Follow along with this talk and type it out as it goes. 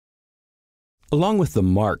Along with the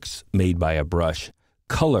marks made by a brush,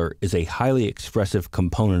 color is a highly expressive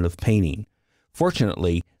component of painting.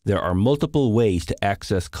 Fortunately, there are multiple ways to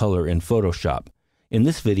access color in Photoshop. In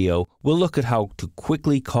this video, we'll look at how to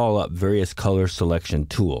quickly call up various color selection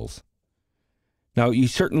tools. Now, you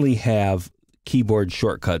certainly have keyboard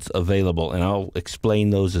shortcuts available, and I'll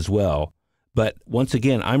explain those as well. But once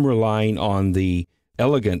again, I'm relying on the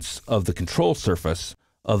elegance of the control surface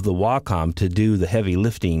of the Wacom to do the heavy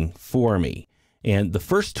lifting for me. And the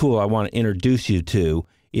first tool I want to introduce you to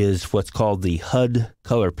is what's called the HUD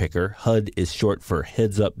color picker. HUD is short for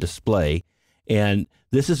heads-up display. And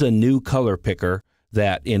this is a new color picker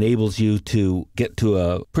that enables you to get to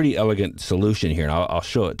a pretty elegant solution here. And I'll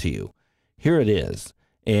show it to you. Here it is.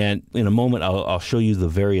 And in a moment, I'll show you the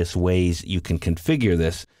various ways you can configure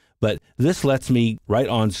this. But this lets me, right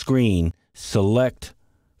on screen, select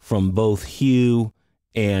from both hue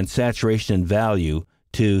and saturation and value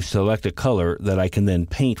to select a color that I can then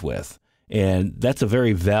paint with. And that's a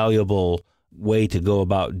very valuable way to go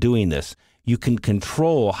about doing this. You can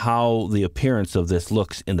control how the appearance of this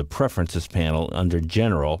looks in the Preferences panel under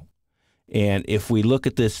General. And if we look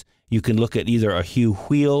at this, you can look at either a hue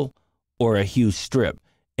wheel or a hue strip.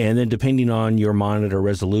 And then depending on your monitor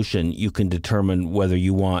resolution, you can determine whether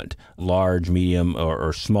you want large, medium,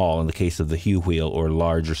 or small in the case of the hue wheel, or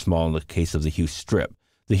large or small in the case of the hue strip.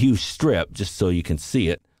 The hue strip, just so you can see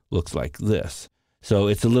it, looks like this. So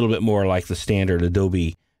it's a little bit more like the standard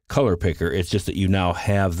Adobe color picker. It's just that you now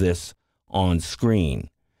have this on screen.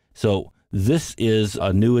 So this is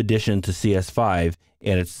a new addition to CS5,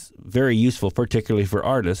 and it's very useful, particularly for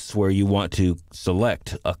artists where you want to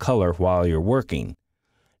select a color while you're working.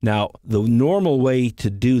 Now, the normal way to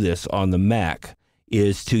do this on the Mac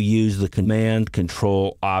is to use the Command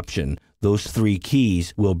Control Option. Those three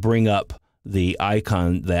keys will bring up the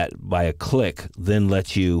icon that by a click then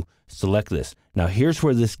lets you select this. Now here's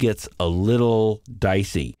where this gets a little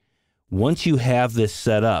dicey. Once you have this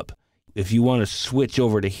set up, if you want to switch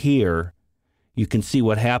over to here, you can see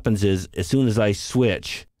what happens is as soon as I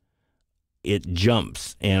switch, it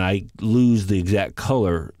jumps and I lose the exact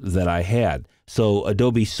color that I had. So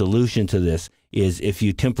Adobe's solution to this is if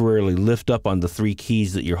you temporarily lift up on the three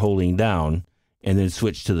keys that you're holding down and then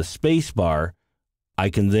switch to the space bar, I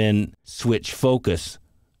can then switch focus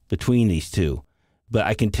between these two. But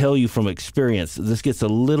I can tell you from experience, this gets a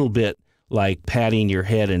little bit like patting your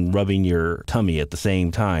head and rubbing your tummy at the same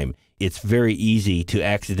time. It's very easy to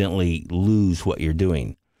accidentally lose what you're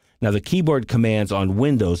doing. Now, the keyboard commands on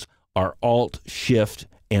Windows are Alt, Shift,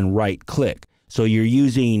 and right click. So you're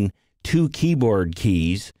using two keyboard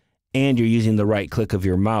keys and you're using the right click of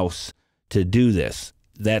your mouse to do this.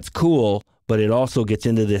 That's cool, but it also gets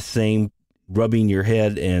into this same rubbing your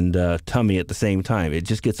head and tummy at the same time. It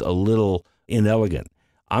just gets a little inelegant.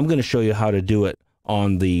 I'm going to show you how to do it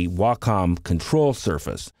on the Wacom control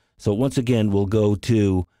surface. So once again, we'll go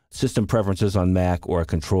to System Preferences on Mac or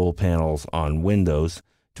Control Panels on Windows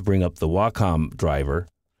to bring up the Wacom driver.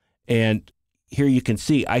 And here you can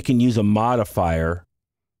see I can use a modifier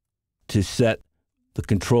to set the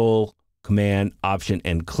Control, Command, Option,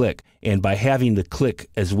 and click. And by having the click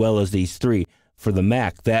as well as these three, for the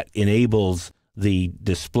Mac, that enables the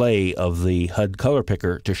display of the HUD color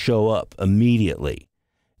picker to show up immediately.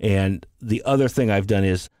 And the other thing I've done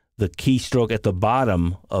is the keystroke at the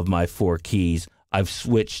bottom of my four keys, I've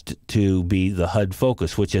switched to be the HUD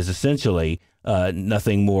focus, which is essentially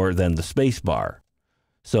nothing more than the space bar.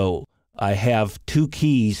 So I have two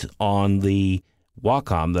keys on the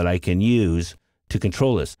Wacom that I can use to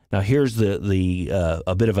control this. Now here's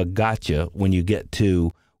a bit of a gotcha when you get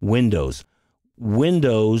to Windows.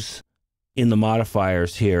 Windows, in the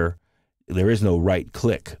modifiers here, there is no right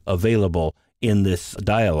click available in this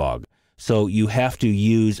dialog. So you have to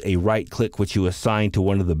use a right click which you assign to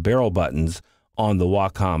one of the barrel buttons on the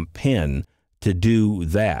Wacom pen to do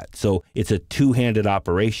that. So it's a two-handed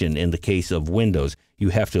operation in the case of Windows. You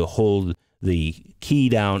have to hold the key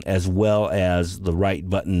down as well as the right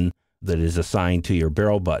button that is assigned to your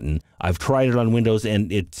barrel button. I've tried it on Windows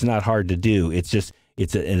and it's not hard to do. It's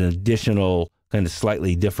an additional kind of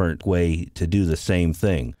slightly different way to do the same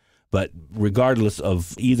thing. But regardless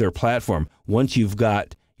of either platform, once you've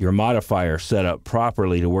got your modifier set up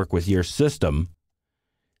properly to work with your system,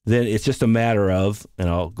 then it's just a matter of, and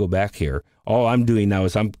I'll go back here, all I'm doing now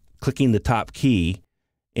is I'm clicking the top key,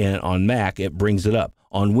 and on Mac it brings it up.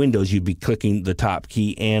 On Windows you'd be clicking the top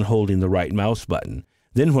key and holding the right mouse button.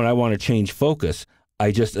 Then when I want to change focus,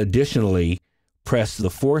 I just additionally press the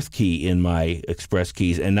fourth key in my Express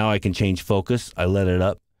keys, and now I can change focus. I let it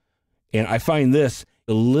up. And I find this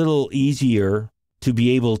a little easier to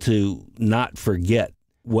be able to not forget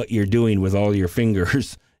what you're doing with all your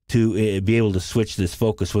fingers to be able to switch this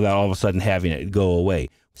focus without all of a sudden having it go away.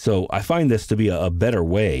 So I find this to be a better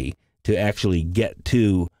way to actually get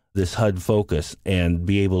to this HUD focus and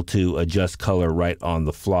be able to adjust color right on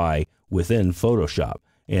the fly within Photoshop.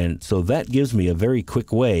 And so that gives me a very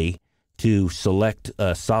quick way to select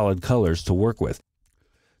solid colors to work with.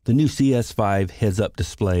 The new CS5 heads-up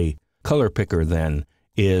display color picker then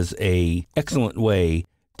is an excellent way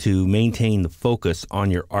to maintain the focus on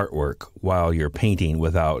your artwork while you're painting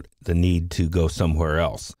without the need to go somewhere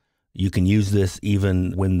else. You can use this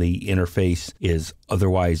even when the interface is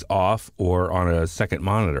otherwise off or on a second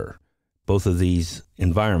monitor. Both of these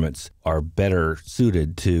environments are better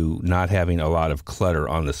suited to not having a lot of clutter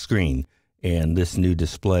on the screen, and this new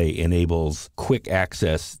display enables quick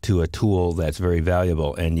access to a tool that's very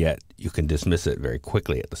valuable, and yet you can dismiss it very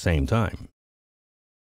quickly at the same time.